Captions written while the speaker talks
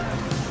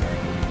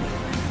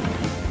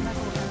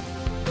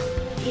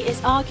He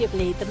is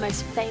arguably the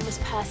most famous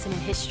person in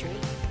history.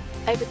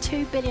 Over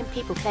 2 billion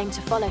people claim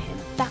to follow him.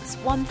 That's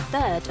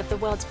 1/3 of the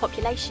world's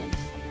population.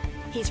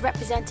 He's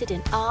represented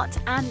in art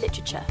and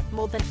literature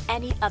more than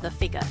any other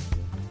figure.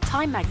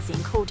 Time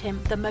magazine called him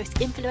the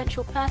most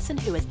influential person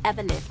who has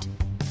ever lived.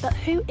 But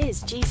who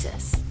is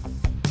Jesus?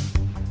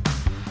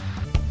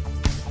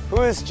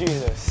 Who is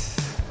Jesus?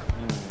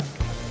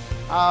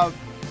 I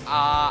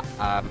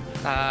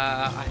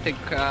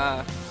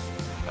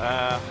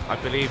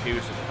believe he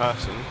was a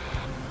person.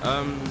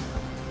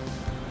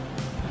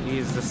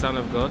 He's the Son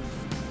of God.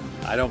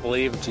 I don't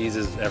believe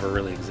Jesus ever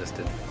really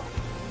existed.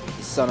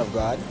 Son of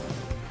God.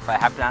 If I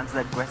have to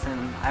answer that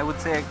question, I would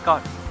say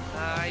God.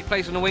 He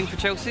plays on the wing for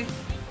Chelsea.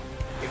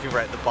 If you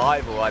read the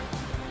Bible, I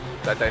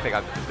don't think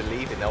I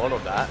believe in all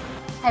of that.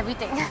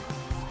 Everything.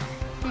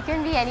 He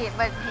can be any,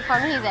 but for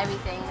me, he's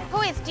everything.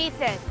 Who is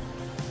Jesus?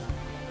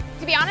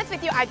 To be honest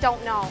with you, I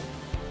don't know.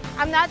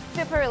 I'm not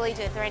super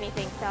religious or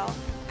anything, so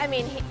I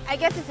mean, I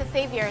guess it's a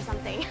savior or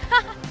something.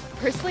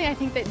 Personally, I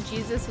think that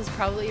Jesus was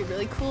probably a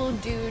really cool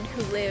dude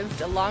who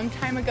lived a long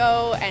time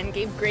ago and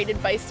gave great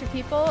advice to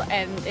people,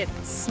 and it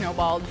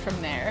snowballed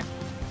from there.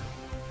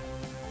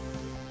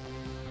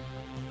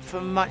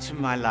 For much of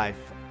my life,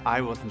 I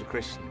wasn't a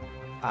Christian.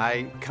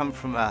 I come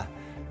from a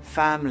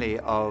family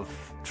of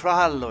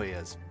trial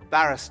lawyers,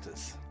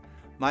 barristers.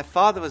 My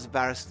father was a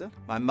barrister,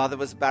 my mother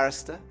was a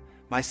barrister,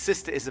 my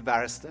sister is a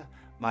barrister,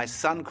 my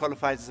son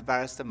qualified as a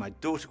barrister, my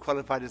daughter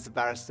qualified as a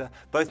barrister,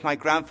 both my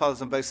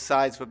grandfathers on both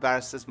sides were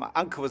barristers, my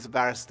uncle was a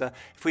barrister.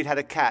 If we'd had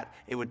a cat,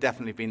 it would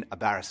definitely have been a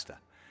barrister.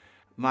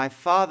 My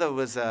father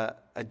was a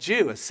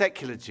Jew, a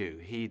secular Jew.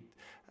 He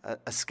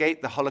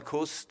escaped the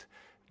Holocaust.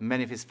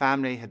 Many of his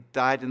family had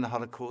died in the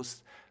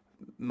Holocaust.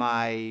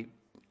 My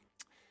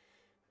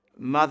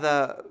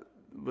mother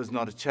was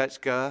not a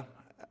churchgoer.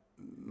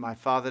 My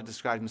father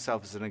described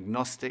himself as an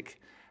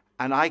agnostic,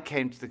 and I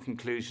came to the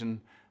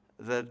conclusion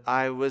that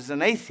I was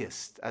an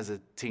atheist as a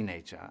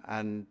teenager,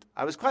 and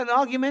I was quite an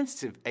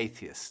argumentative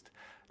atheist.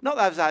 Not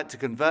that I was out to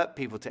convert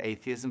people to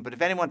atheism, but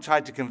if anyone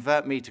tried to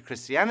convert me to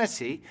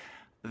Christianity,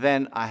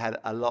 then I had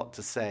a lot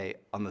to say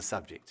on the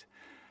subject.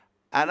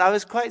 And I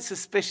was quite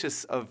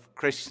suspicious of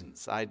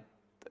Christians. I'd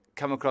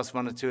come across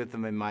one or two of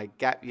them in my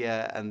gap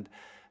year, and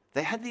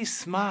they had these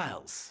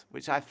smiles,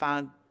 which I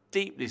found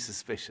deeply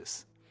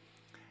suspicious.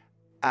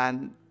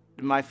 And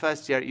in my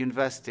first year at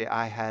university,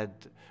 I had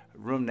a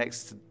room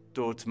next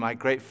door to my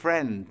great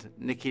friend,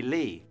 Nicky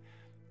Lee.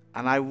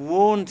 And I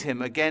warned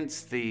him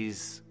against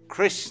these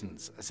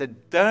Christians. I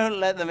said, don't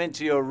let them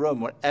into your room,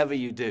 whatever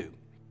you do.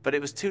 But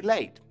it was too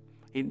late.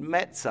 He'd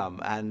met some,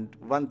 and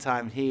one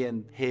time he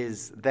and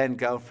his then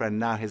girlfriend,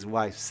 now his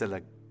wife,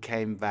 Scylla,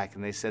 came back,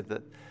 and they said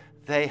that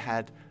they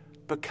had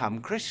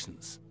become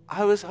Christians.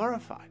 I was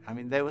horrified. I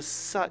mean, they were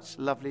such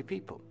lovely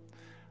people.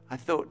 I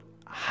thought,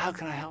 how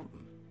can I help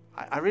them?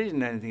 I really didn't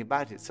know anything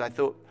about it, so I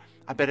thought,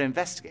 I better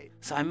investigate.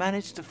 So I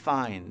managed to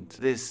find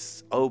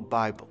this old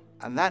Bible.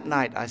 And that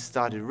night I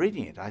started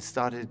reading it. I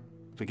started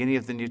beginning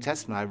of the New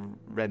Testament. I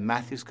read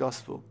Matthew's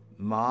Gospel,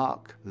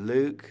 Mark,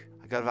 Luke.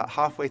 I got about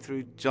halfway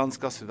through John's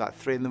Gospel, about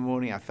 3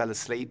 a.m. I fell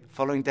asleep.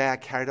 Following day I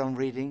carried on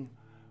reading.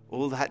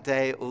 All that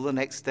day, all the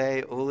next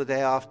day, all the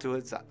day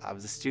afterwards. I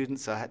was a student,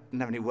 so I didn't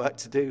have any work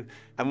to do.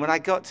 And when I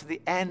got to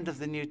the end of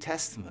the New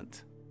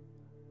Testament,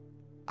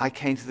 I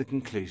came to the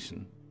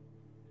conclusion,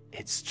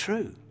 it's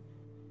true.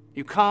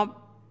 You can't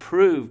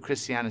prove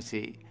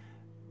Christianity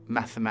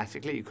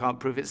mathematically. You can't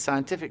prove it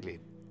scientifically.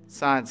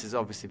 Science is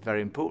obviously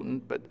very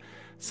important, but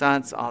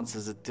science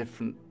answers a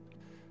different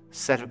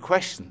set of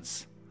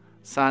questions.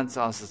 Science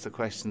answers the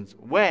questions,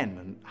 when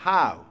and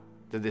how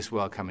did this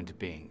world come into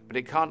being? But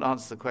it can't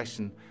answer the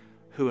question,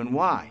 who and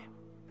why.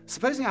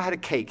 Supposing I had a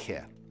cake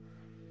here,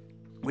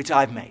 which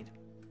I've made,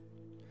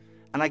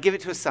 and I give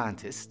it to a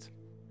scientist.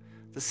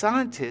 The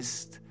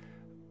scientist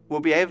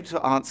will be able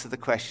to answer the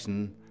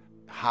question,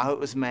 how it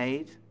was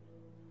made.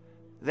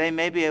 They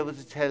may be able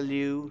to tell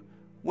you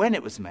when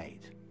it was made,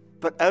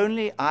 but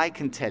only I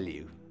can tell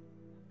you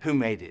who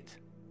made it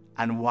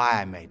and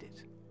why I made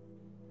it.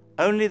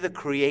 Only the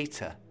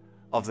creator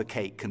of the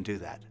cake can do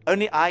that.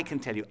 Only I can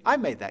tell you, I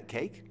made that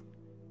cake,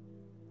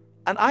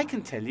 and I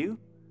can tell you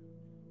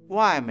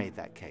why I made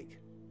that cake.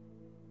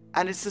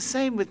 And it's the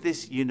same with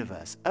this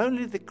universe.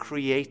 Only the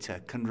creator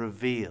can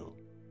reveal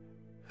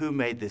who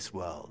made this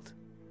world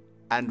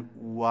and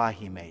why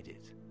he made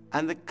it.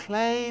 And the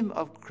claim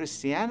of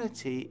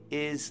Christianity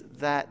is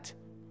that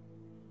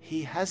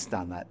he has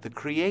done that. The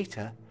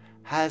Creator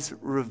has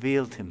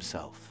revealed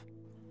himself.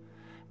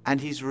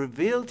 And he's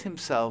revealed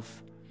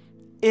himself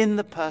in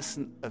the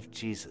person of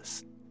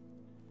Jesus.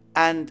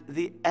 And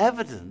the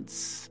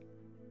evidence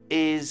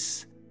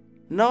is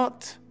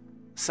not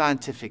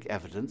scientific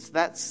evidence.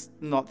 That's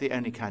not the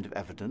only kind of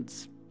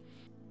evidence,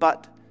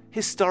 but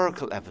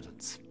historical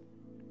evidence.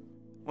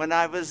 When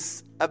I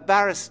was a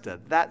barrister,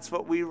 that's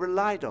what we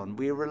relied on.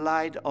 We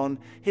relied on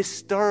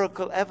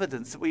historical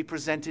evidence that we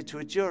presented to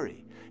a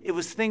jury. It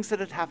was things that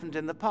had happened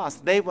in the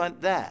past. They weren't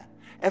there.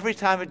 Every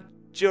time a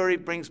jury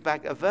brings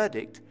back a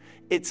verdict,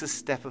 it's a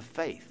step of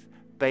faith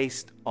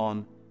based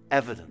on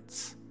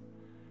evidence.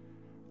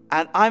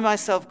 And I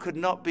myself could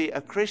not be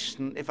a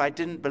Christian if I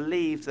didn't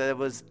believe there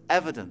was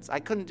evidence. I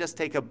couldn't just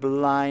take a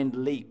blind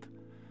leap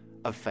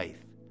of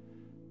faith.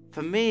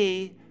 For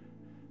me,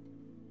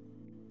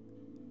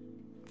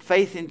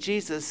 faith in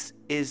Jesus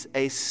is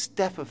a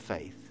step of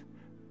faith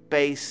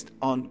based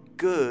on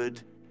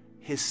good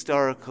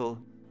historical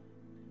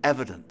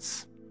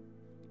evidence.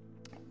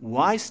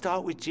 Why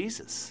start with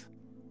Jesus,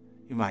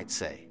 you might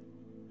say?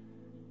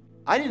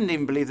 I didn't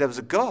even believe there was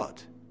a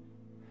God,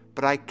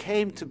 but I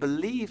came to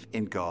believe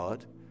in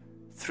God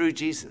through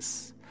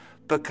Jesus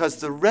because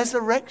the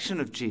resurrection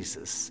of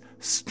Jesus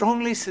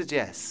strongly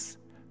suggests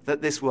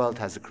that this world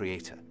has a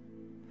creator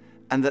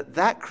and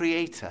that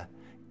creator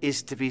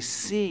is to be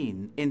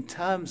seen in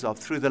terms of,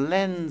 through the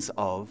lens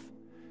of,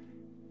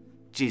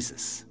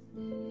 Jesus.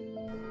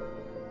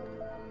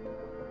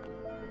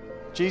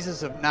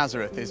 Jesus of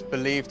Nazareth is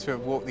believed to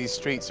have walked these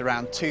streets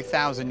around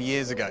 2,000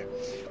 years ago.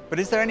 But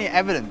is there any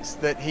evidence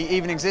that he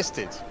even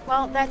existed?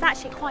 Well, there's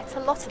actually quite a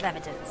lot of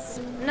evidence.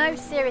 No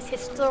serious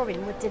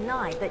historian would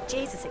deny that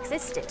Jesus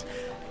existed.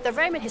 The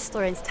Roman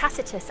historians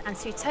Tacitus and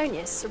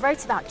Suetonius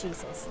wrote about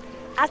Jesus,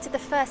 as did the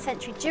first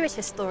century Jewish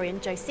historian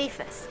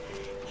Josephus.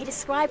 He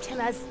described him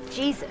as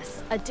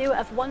Jesus, a doer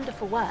of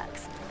wonderful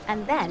works,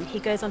 and then he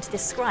goes on to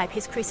describe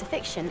his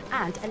crucifixion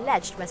and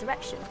alleged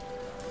resurrection.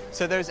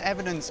 So there's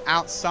evidence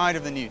outside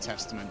of the New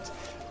Testament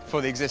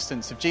for the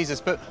existence of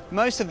Jesus, but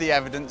most of the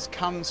evidence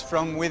comes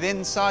from within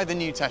inside the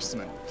New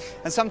Testament.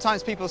 And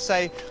sometimes people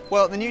say,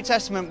 well, the New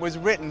Testament was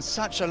written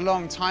such a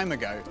long time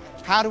ago.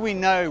 How do we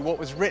know what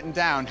was written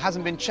down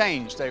hasn't been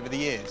changed over the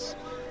years?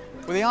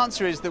 Well, the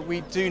answer is that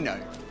we do know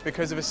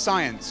because of a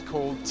science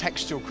called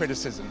textual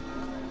criticism.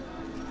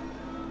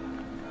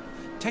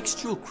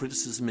 Textual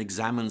criticism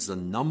examines the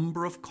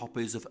number of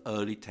copies of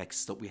early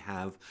texts that we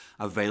have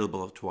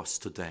available to us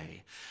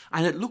today,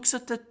 and it looks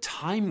at the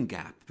time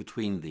gap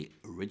between the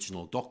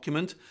original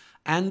document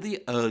and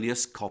the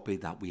earliest copy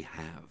that we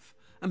have.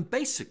 And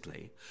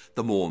basically,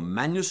 the more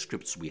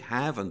manuscripts we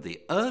have and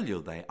the earlier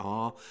they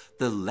are,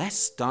 the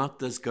less doubt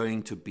there's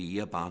going to be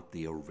about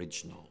the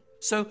original.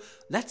 So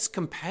let's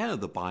compare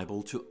the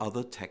Bible to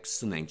other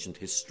texts in ancient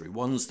history,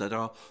 ones that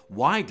are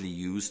widely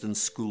used in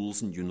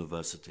schools and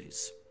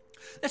universities.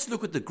 Let's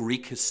look at the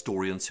Greek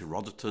historians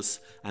Herodotus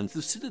and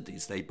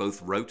Thucydides. They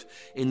both wrote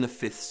in the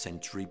 5th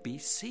century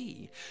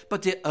BC.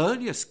 But the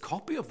earliest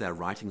copy of their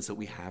writings that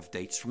we have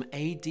dates from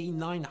AD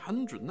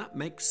 900, and that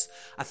makes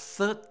a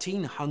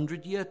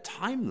 1300-year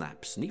time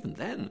lapse. And even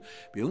then,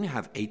 we only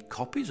have 8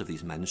 copies of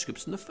these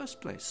manuscripts in the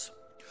first place.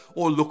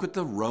 Or look at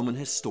the Roman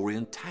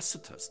historian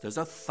Tacitus. There's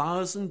a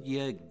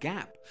 1,000-year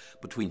gap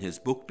between his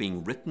book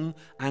being written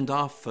and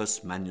our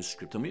first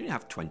manuscript, and we only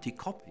have 20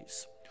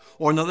 copies.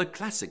 Or another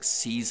classic,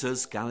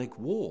 Caesar's Gallic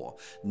War,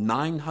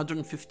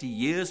 950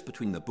 years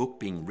between the book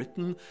being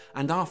written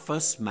and our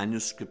first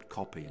manuscript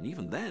copy. And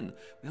even then,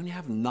 we only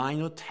have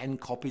 9 or 10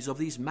 copies of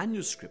these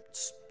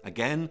manuscripts.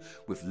 Again,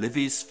 with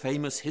Livy's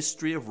famous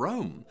History of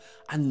Rome,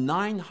 a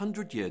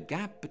 900-year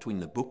gap between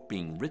the book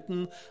being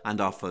written and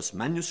our first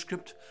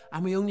manuscript,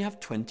 and we only have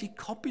 20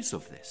 copies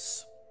of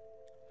this.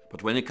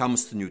 But when it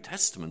comes to the New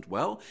Testament,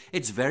 well,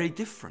 it's very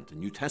different. The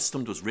New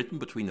Testament was written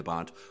between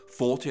about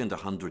 40 and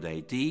 100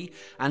 AD,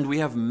 and we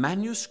have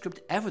manuscript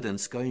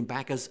evidence going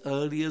back as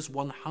early as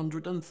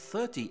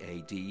 130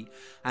 AD,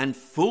 and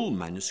full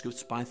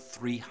manuscripts by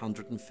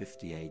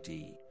 350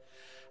 AD.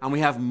 And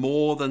we have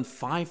more than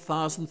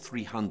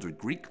 5,300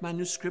 Greek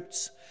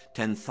manuscripts,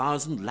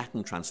 10,000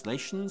 Latin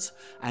translations,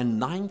 and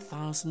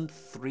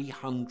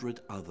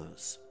 9,300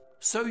 others.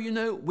 So,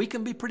 we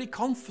can be pretty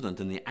confident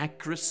in the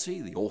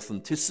accuracy, the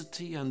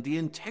authenticity, and the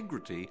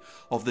integrity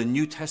of the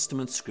New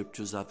Testament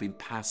scriptures that have been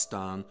passed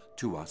down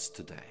to us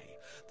today.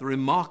 The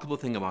remarkable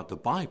thing about the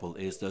Bible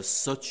is there's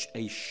such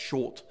a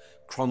short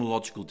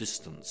chronological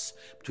distance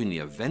between the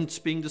events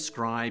being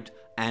described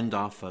and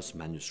our first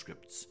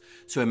manuscripts.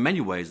 So in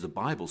many ways, the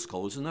Bible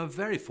scholars are in a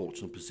very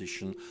fortunate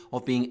position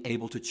of being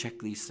able to check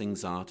these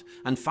things out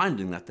and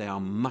finding that they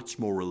are much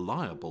more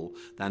reliable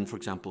than, for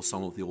example,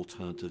 some of the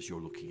alternatives you're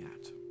looking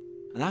at.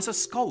 And as a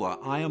scholar,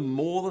 I am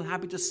more than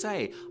happy to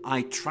say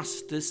I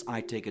trust this,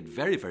 I take it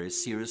very, very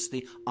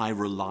seriously, I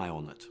rely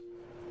on it.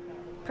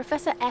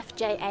 Professor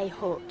F.J.A.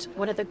 Hort,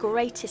 one of the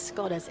greatest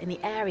scholars in the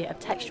area of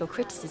textual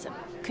criticism,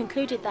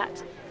 concluded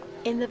that,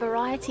 in the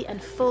variety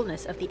and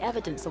fullness of the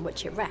evidence on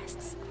which it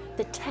rests,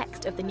 the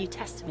text of the New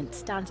Testament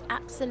stands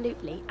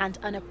absolutely and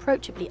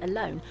unapproachably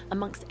alone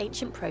amongst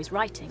ancient prose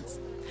writings,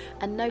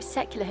 and no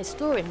secular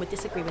historian would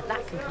disagree with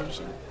that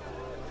conclusion.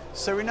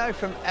 So we know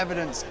from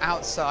evidence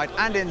outside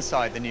and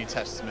inside the New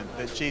Testament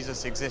that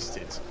Jesus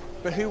existed.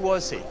 But who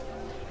was he?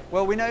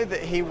 Well, we know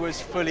that he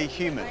was fully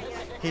human.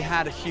 He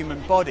had a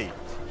human body.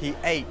 He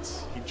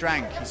ate, he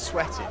drank, he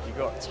sweated, he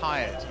got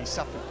tired, he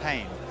suffered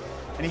pain.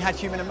 And he had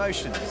human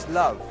emotions,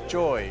 love,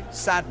 joy,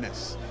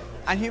 sadness,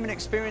 and human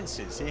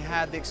experiences. He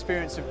had the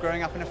experience of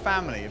growing up in a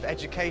family, of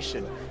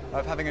education,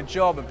 of having a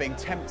job, of being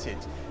tempted.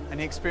 And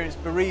he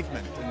experienced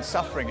bereavement and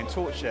suffering and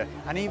torture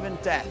and even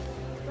death.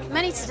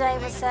 Many today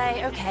would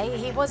say, okay,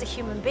 he was a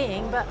human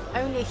being, but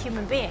only a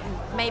human being.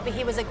 Maybe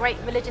he was a great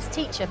religious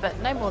teacher, but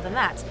no more than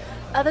that.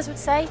 Others would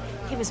say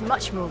he was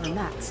much more than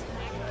that.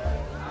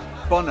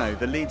 Bono,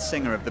 the lead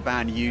singer of the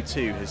band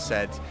U2, has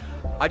said,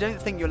 "I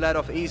don't think you're let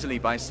off easily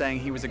by saying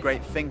he was a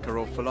great thinker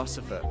or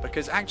philosopher,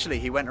 because actually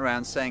he went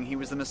around saying he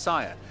was the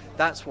Messiah.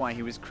 That's why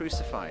he was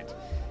crucified.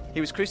 He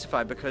was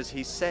crucified because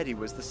he said he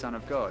was the Son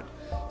of God.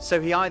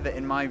 So he either,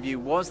 in my view,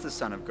 was the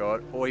Son of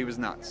God or he was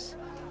nuts.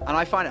 And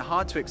I find it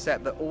hard to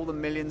accept that all the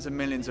millions and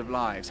millions of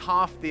lives,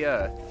 half the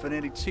earth, for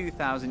nearly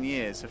 2,000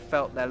 years, have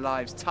felt their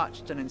lives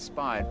touched and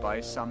inspired by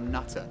some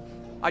nutter.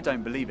 I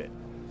don't believe it."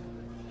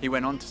 He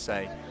went on to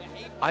say,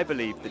 "I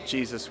believe that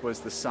Jesus was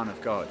the Son of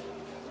God."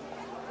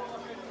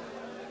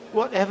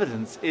 What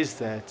evidence is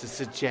there to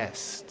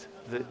suggest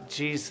that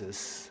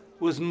Jesus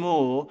was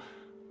more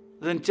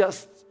than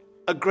just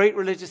a great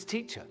religious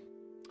teacher?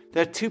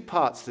 There are two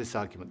parts to this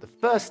argument. The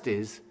first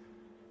is,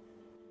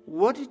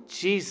 what did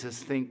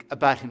Jesus think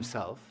about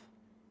himself?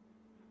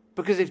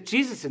 Because if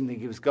Jesus didn't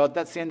think he was God,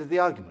 that's the end of the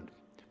argument.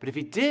 But if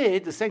he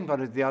did, the second part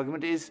of the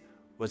argument is,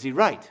 was he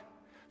right?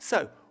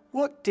 So,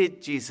 what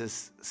did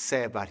Jesus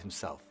say about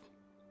himself?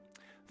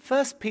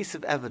 First piece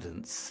of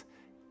evidence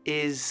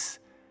is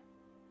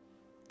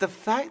the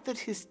fact that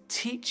his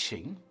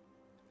teaching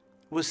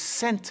was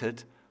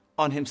centered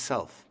on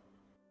himself.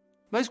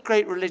 Most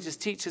great religious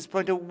teachers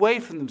point away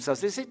from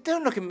themselves. They say,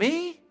 don't look at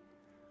me,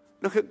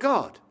 look at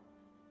God.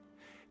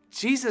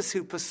 Jesus,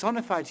 who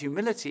personified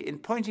humility in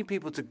pointing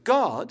people to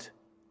God,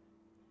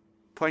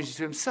 pointed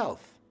to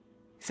himself.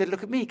 He said,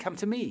 look at me, come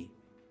to me.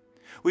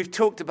 We've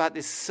talked about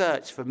this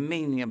search for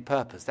meaning and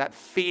purpose, that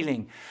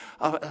feeling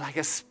of like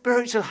a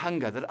spiritual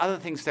hunger that other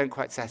things don't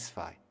quite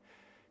satisfy.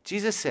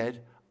 Jesus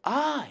said,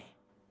 I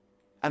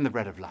am the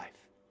bread of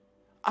life.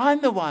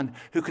 I'm the one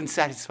who can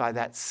satisfy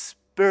that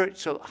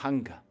spiritual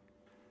hunger.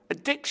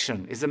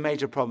 Addiction is a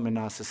major problem in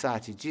our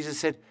society. Jesus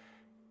said,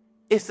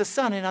 if the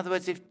Son, in other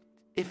words,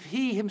 if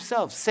he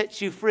himself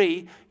sets you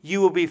free, you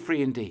will be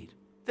free indeed.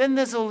 Then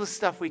there's all the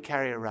stuff we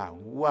carry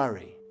around,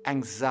 worry,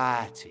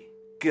 anxiety,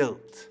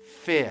 guilt,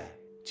 fear.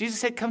 Jesus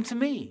said, come to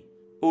me,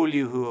 all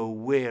you who are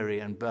weary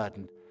and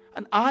burdened,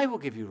 and I will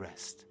give you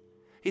rest.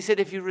 He said,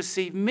 if you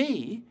receive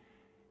me,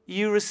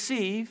 you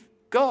receive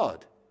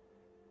God.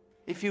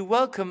 If you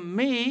welcome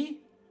me,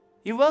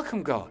 you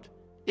welcome God.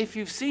 If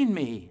you've seen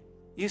me,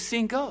 you've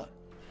seen God.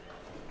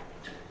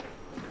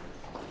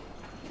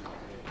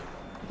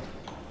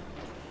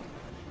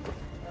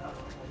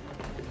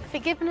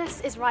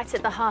 Forgiveness is right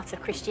at the heart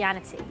of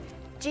Christianity.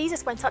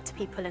 Jesus went up to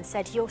people and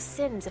said, your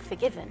sins are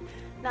forgiven.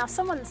 Now, if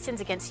someone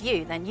sins against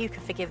you, then you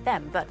can forgive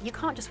them, but you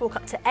can't just walk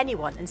up to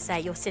anyone and say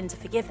your sins are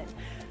forgiven.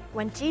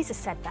 When Jesus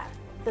said that,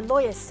 the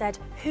lawyers said,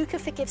 who can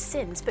forgive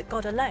sins but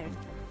God alone?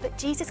 But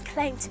Jesus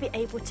claimed to be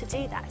able to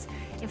do that.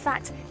 In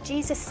fact,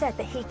 Jesus said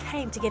that he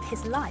came to give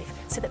his life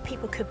so that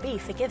people could be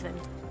forgiven.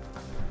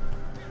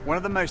 One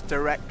of the most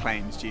direct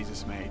claims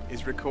Jesus made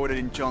is recorded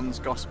in John's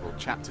Gospel,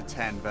 chapter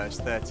 10, verse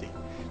 30.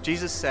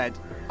 Jesus said,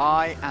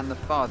 I and the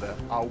Father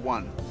are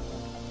one.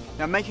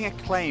 Now, making a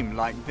claim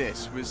like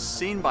this was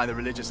seen by the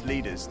religious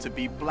leaders to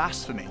be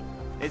blasphemy.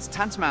 It's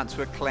tantamount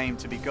to a claim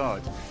to be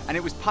God, and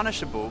it was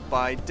punishable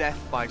by death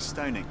by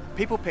stoning.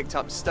 People picked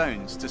up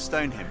stones to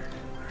stone him.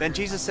 Then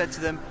Jesus said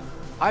to them,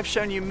 I've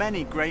shown you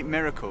many great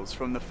miracles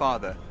from the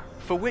Father.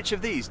 For which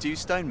of these do you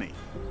stone me?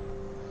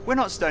 We're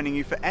not stoning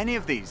you for any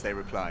of these, they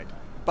replied,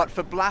 but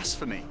for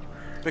blasphemy,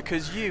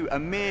 because you, a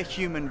mere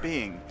human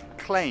being,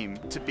 claim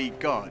to be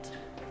God.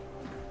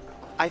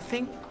 I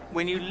think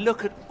when you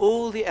look at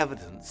all the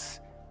evidence,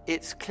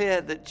 it's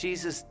clear that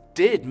Jesus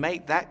did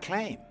make that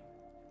claim.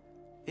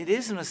 It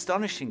is an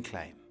astonishing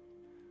claim.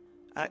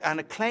 And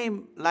a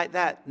claim like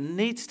that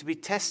needs to be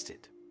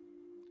tested.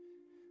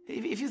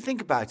 If you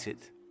think about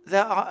it,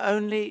 there are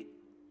only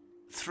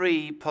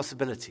three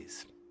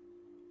possibilities.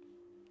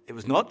 It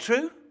was not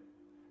true,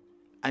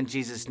 and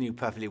Jesus knew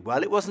perfectly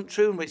well it wasn't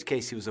true, in which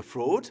case he was a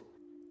fraud.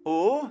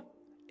 Or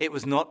it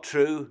was not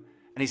true,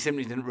 and he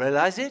simply didn't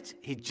realize it.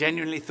 He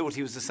genuinely thought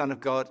he was the Son of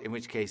God, in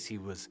which case he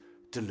was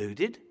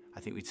deluded. I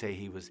think we'd say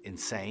he was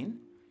insane.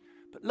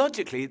 But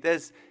logically, there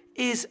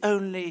is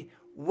only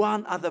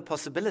one other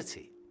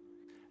possibility,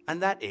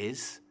 and that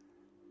is,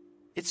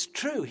 it's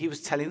true. He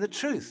was telling the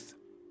truth.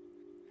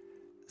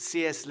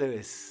 C.S.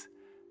 Lewis,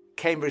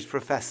 Cambridge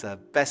professor,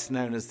 best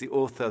known as the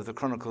author of the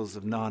Chronicles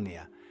of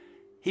Narnia,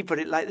 he put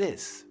it like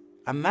this: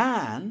 a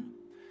man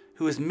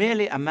who was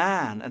merely a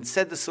man and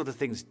said the sort of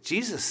things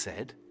Jesus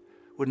said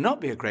would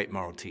not be a great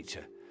moral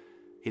teacher.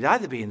 He'd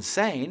either be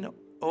insane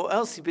or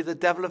else he'd be the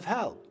devil of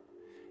hell.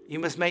 You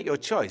must make your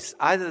choice.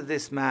 Either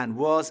this man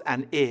was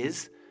and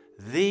is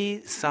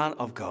the Son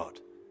of God,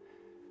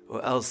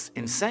 or else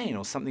insane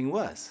or something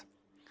worse.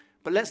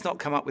 But let's not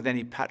come up with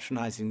any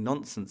patronizing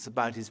nonsense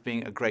about his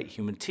being a great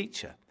human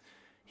teacher.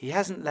 He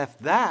hasn't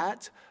left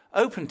that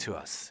open to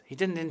us. He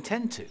didn't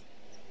intend to.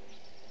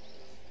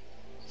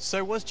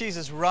 So was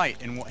Jesus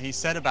right in what he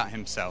said about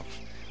himself?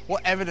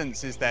 What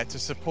evidence is there to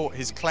support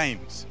his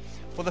claims?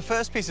 Well, the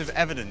first piece of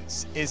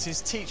evidence is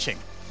his teaching.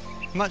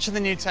 Much of the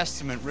New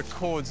Testament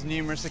records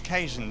numerous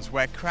occasions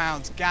where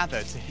crowds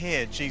gather to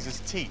hear Jesus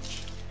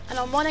teach. And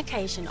on one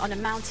occasion, on a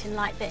mountain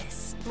like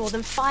this, more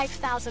than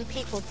 5,000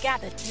 people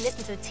gathered to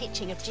listen to the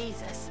teaching of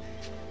Jesus.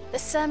 The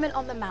Sermon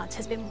on the Mount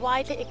has been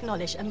widely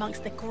acknowledged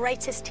amongst the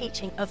greatest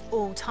teaching of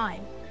all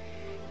time.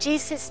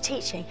 Jesus'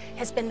 teaching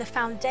has been the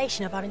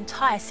foundation of our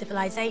entire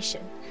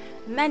civilization.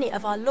 Many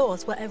of our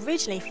laws were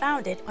originally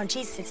founded on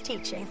Jesus'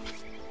 teaching.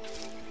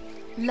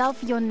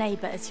 Love your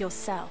neighbour as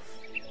yourself.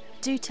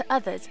 Do to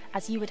others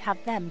as you would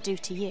have them do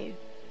to you.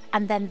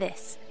 And then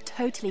this,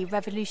 totally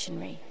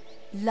revolutionary.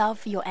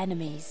 Love your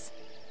enemies.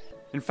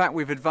 In fact,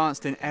 we've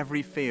advanced in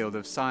every field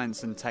of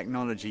science and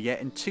technology,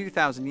 yet in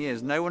 2,000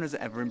 years, no one has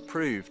ever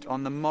improved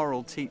on the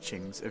moral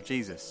teachings of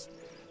Jesus.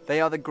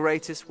 They are the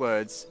greatest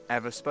words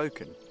ever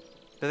spoken.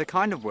 They're the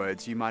kind of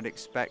words you might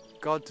expect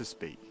God to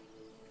speak.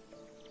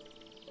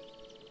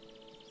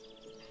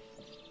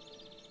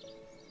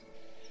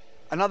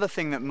 Another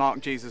thing that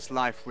marked Jesus'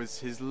 life was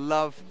his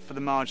love for the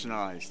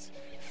marginalised,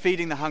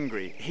 feeding the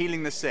hungry,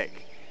 healing the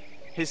sick.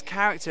 His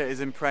character has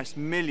impressed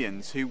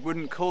millions who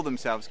wouldn't call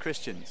themselves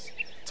Christians.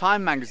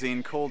 Time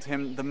magazine called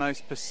him the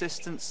most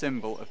persistent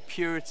symbol of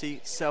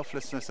purity,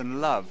 selflessness and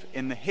love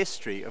in the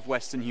history of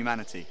Western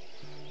humanity.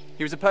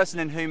 He was a person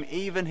in whom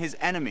even his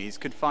enemies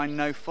could find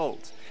no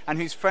fault, and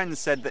whose friends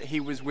said that he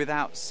was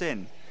without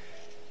sin.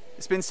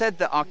 It's been said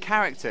that our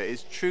character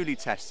is truly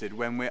tested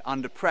when we're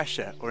under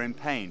pressure or in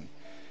pain.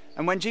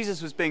 And when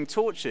Jesus was being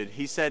tortured,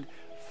 he said,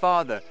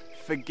 "Father,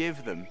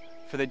 forgive them,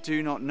 for they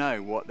do not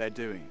know what they're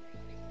doing."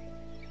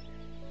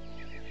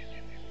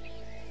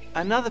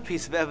 Another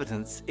piece of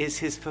evidence is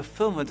his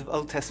fulfillment of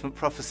Old Testament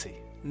prophecy.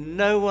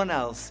 No one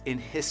else in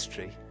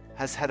history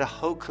has had a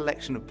whole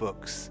collection of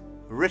books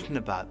written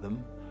about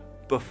them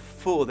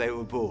before they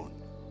were born.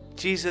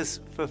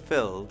 Jesus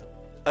fulfilled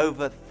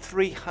over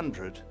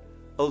 300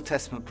 Old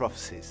Testament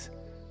prophecies,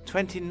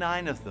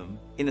 29 of them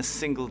in a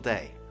single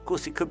day. Of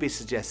course, it could be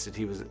suggested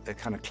he was a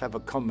kind of clever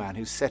con man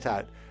who set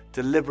out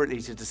deliberately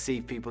to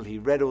deceive people. He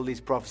read all these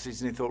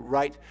prophecies and he thought,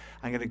 right,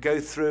 I'm going to go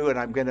through and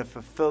I'm going to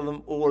fulfill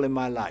them all in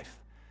my life.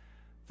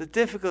 The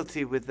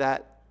difficulty with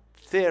that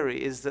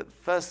theory is that,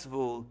 first of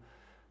all,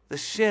 the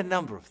sheer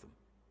number of them.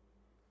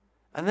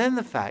 And then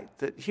the fact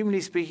that,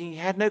 humanly speaking, he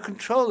had no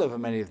control over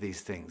many of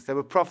these things. There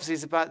were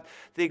prophecies about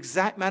the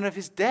exact manner of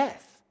his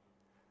death,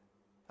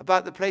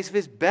 about the place of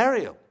his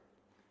burial,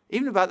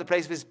 even about the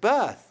place of his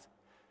birth.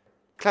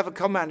 Clever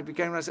con man would be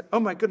going around and say, oh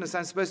my goodness,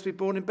 I'm supposed to be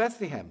born in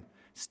Bethlehem.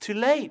 It's too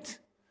late.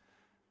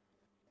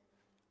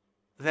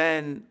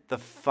 Then the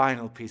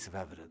final piece of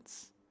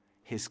evidence,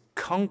 his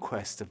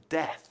conquest of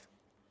death.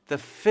 The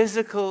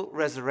physical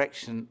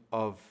resurrection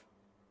of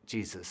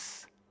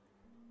Jesus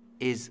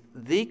is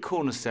the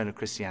cornerstone of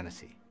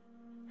Christianity.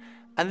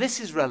 And this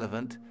is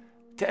relevant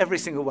to every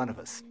single one of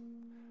us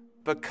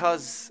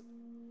because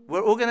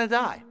we're all going to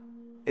die.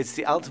 It's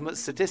the ultimate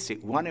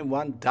statistic. 1 in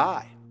 1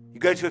 die. You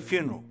go to a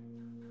funeral.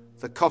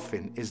 The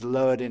coffin is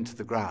lowered into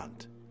the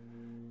ground.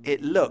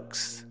 It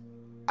looks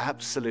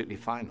absolutely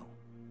final.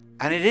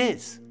 And it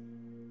is.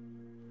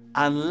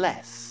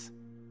 Unless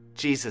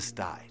Jesus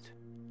died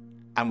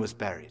and was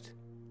buried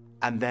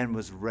and then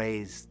was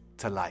raised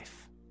to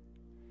life.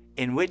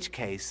 In which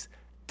case,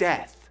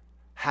 death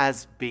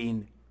has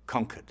been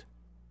conquered.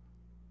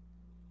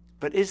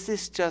 But is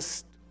this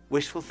just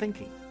wishful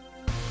thinking?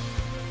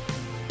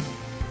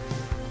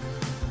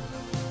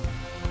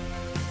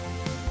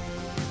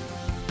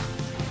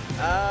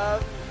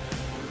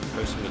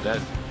 Rose from the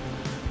dead.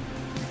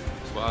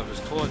 That's what I was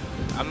taught.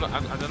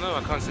 I don't know.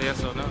 I can't say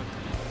yes or no.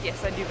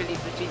 Yes, I do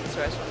believe that Jesus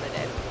rose from the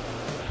dead.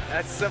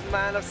 As a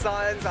man of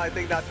science, I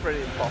think that's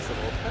pretty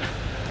impossible.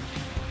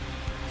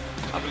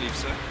 I believe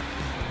so.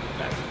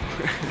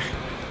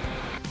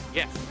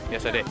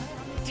 Yes, I did.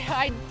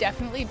 I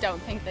definitely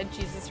don't think that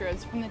Jesus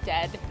rose from the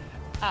dead.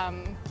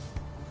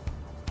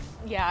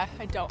 Yeah,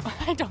 I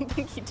don't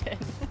think he did.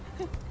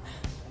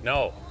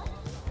 No,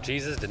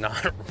 Jesus did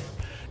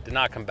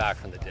not come back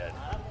from the dead.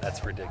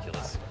 That's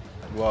ridiculous.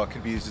 Well, it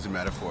could be used as a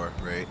metaphor,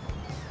 right?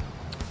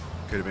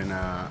 Could have been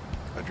a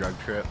drug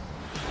trip.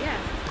 Yeah,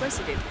 of course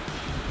he did.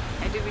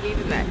 I do believe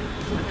in that,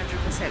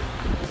 100%.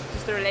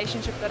 Just the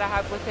relationship that I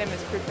have with him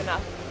is proof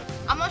enough.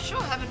 I'm not sure.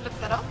 I haven't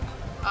looked that up.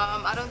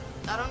 I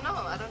don't know.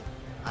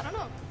 I don't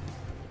know.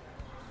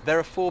 There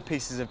are 4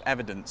 pieces of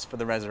evidence for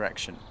the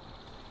resurrection.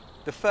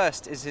 The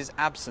first is his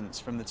absence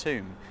from the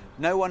tomb.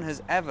 No one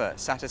has ever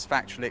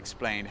satisfactorily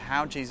explained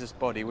how Jesus'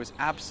 body was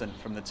absent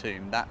from the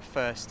tomb that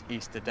first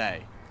Easter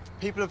day.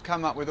 People have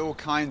come up with all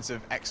kinds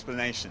of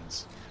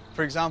explanations.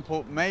 For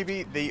example,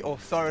 maybe the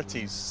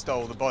authorities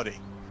stole the body.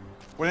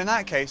 Well, in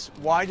that case,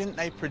 why didn't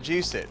they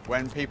produce it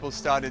when people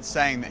started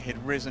saying that he'd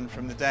risen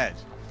from the dead?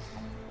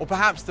 Or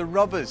perhaps the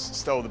robbers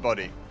stole the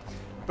body.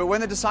 But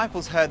when the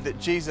disciples heard that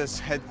Jesus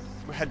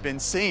had been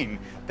seen,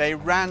 they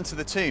ran to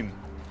the tomb,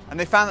 and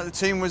they found that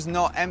the tomb was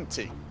not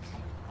empty.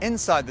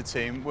 Inside the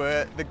tomb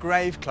were the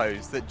grave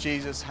clothes that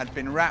Jesus had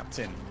been wrapped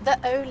in. The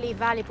only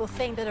valuable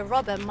thing that a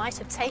robber might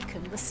have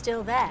taken was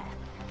still there.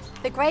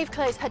 The grave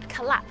clothes had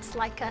collapsed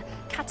like a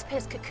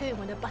caterpillar's cocoon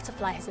when a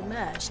butterfly has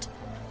emerged.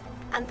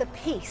 and the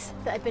piece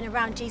that had been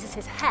around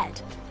Jesus'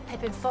 head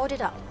had been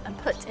folded up and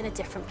put in a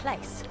different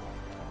place.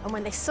 And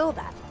when they saw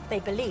that, they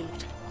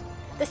believed.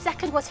 The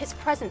second was his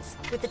presence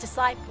with the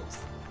disciples.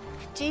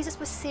 Jesus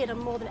was seen on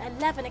more than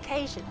 11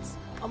 occasions,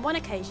 on one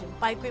occasion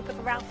by a group of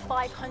around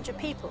 500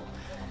 people.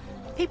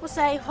 People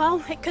say,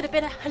 well, it could have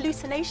been a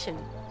hallucination.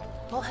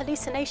 Well,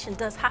 hallucination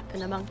does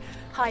happen among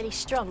highly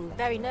strung,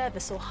 very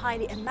nervous or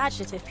highly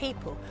imaginative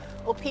people,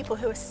 or people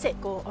who are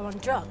sick or on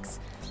drugs.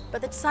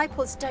 But the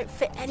disciples don't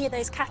fit any of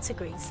those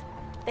categories.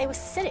 They were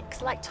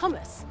cynics like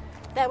Thomas.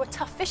 There were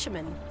tough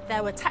fishermen,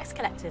 there were tax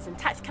collectors, and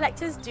tax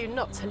collectors do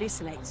not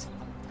hallucinate.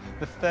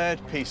 The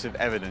third piece of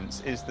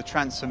evidence is the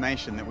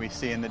transformation that we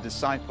see in the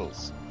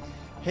disciples.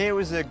 Here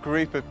was a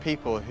group of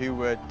people who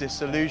were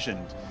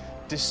disillusioned,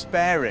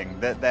 despairing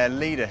that their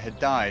leader had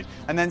died,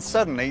 and then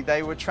suddenly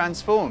they were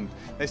transformed.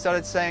 They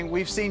started saying,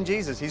 we've seen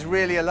Jesus, he's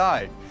really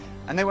alive.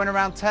 And they went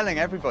around telling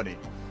everybody.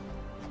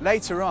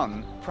 Later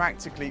on,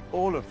 practically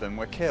all of them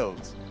were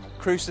killed,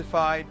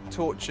 crucified,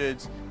 tortured,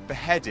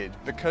 beheaded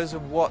because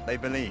of what they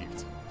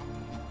believed.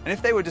 And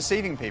if they were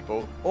deceiving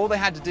people, all they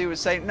had to do was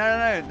say,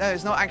 no,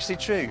 it's not actually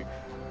true.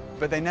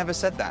 But they never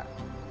said that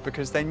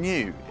because they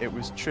knew it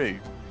was true.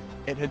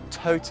 It had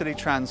totally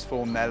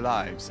transformed their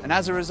lives. And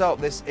as a result,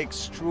 this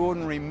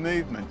extraordinary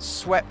movement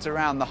swept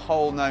around the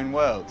whole known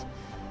world.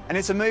 And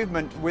it's a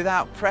movement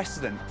without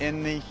precedent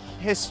in the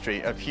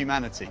history of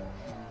humanity.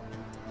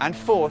 And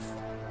fourth,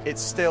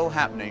 it's still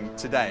happening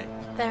today.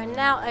 There are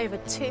now over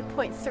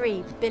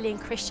 2.3 billion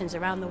Christians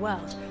around the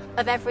world,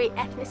 of every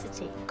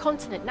ethnicity,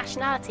 continent,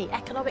 nationality,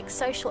 economic,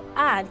 social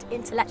and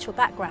intellectual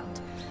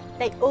background.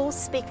 They all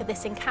speak of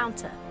this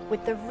encounter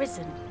with the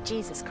risen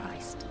Jesus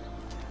Christ.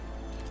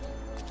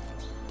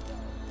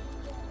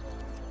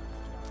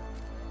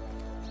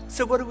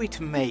 So what are we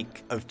to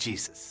make of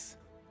Jesus?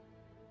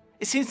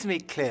 It seems to me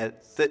clear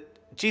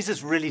that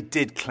Jesus really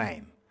did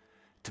claim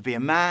to be a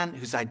man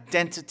whose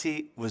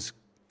identity was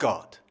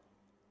God.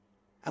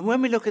 And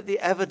when we look at the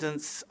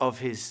evidence of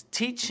his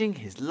teaching,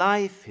 his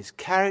life, his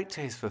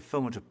character, his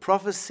fulfillment of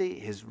prophecy,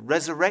 his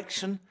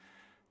resurrection,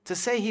 to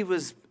say he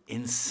was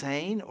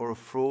insane or a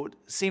fraud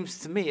seems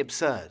to me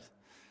absurd,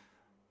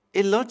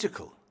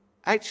 illogical,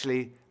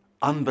 actually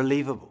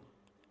unbelievable.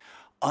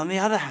 On the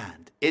other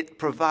hand, it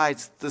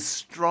provides the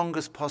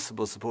strongest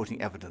possible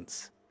supporting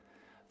evidence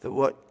that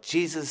what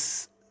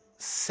Jesus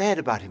said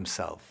about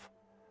himself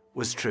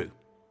was true.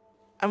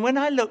 And when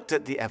I looked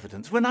at the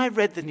evidence, when I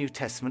read the New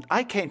Testament,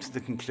 I came to the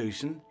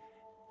conclusion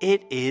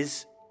it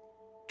is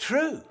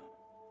true.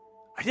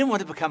 I didn't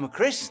want to become a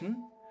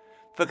Christian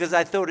because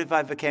I thought if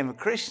I became a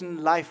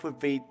Christian, life would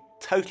be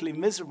totally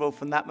miserable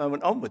from that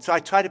moment onwards. So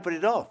I tried to put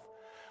it off.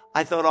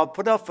 I thought I'll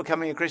put off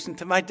becoming a Christian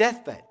to my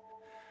deathbed.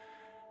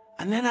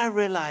 And then I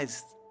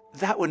realized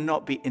that would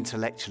not be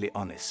intellectually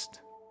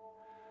honest.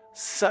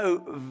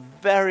 So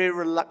very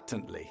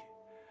reluctantly,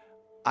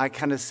 I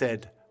kind of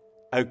said,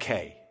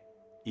 okay.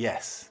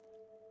 Yes.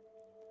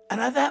 And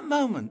at that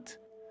moment,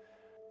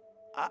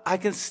 I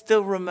can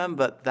still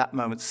remember that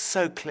moment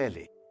so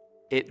clearly.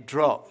 It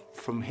dropped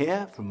from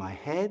here, from my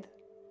head,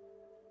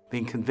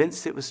 being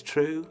convinced it was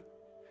true,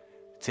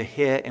 to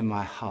here in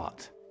my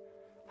heart,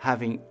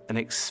 having an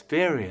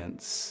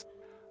experience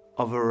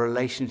of a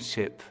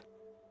relationship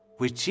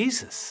with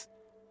Jesus.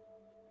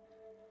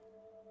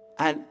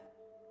 And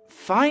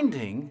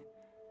finding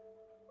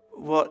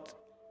what,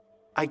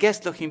 I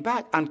guess looking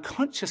back,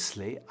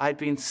 unconsciously, I'd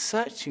been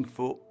searching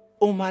for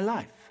all my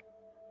life.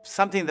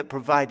 Something that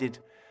provided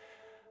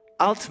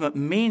ultimate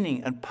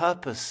meaning and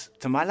purpose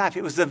to my life.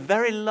 It was the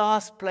very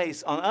last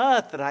place on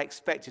earth that I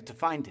expected to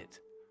find it.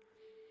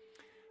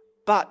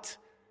 But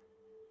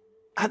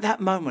at that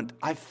moment,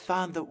 I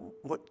found that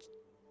what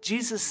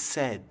Jesus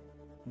said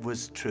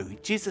was true.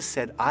 Jesus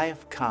said, I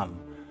have come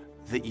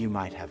that you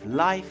might have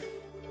life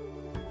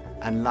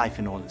and life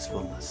in all its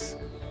fullness.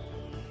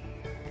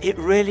 It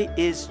really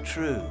is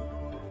true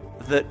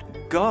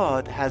that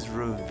God has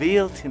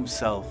revealed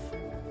himself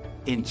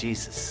in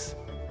Jesus.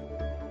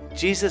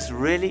 Jesus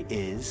really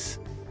is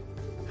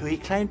who he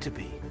claimed to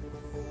be.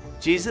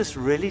 Jesus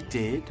really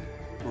did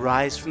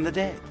rise from the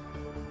dead.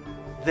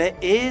 There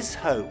is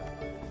hope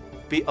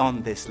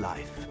beyond this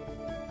life.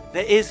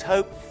 There is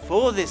hope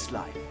for this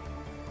life.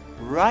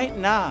 Right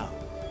now,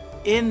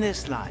 in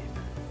this life,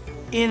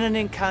 in an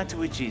encounter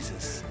with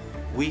Jesus,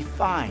 we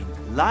find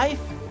life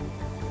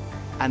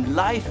and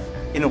life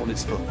in all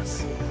its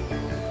fullness.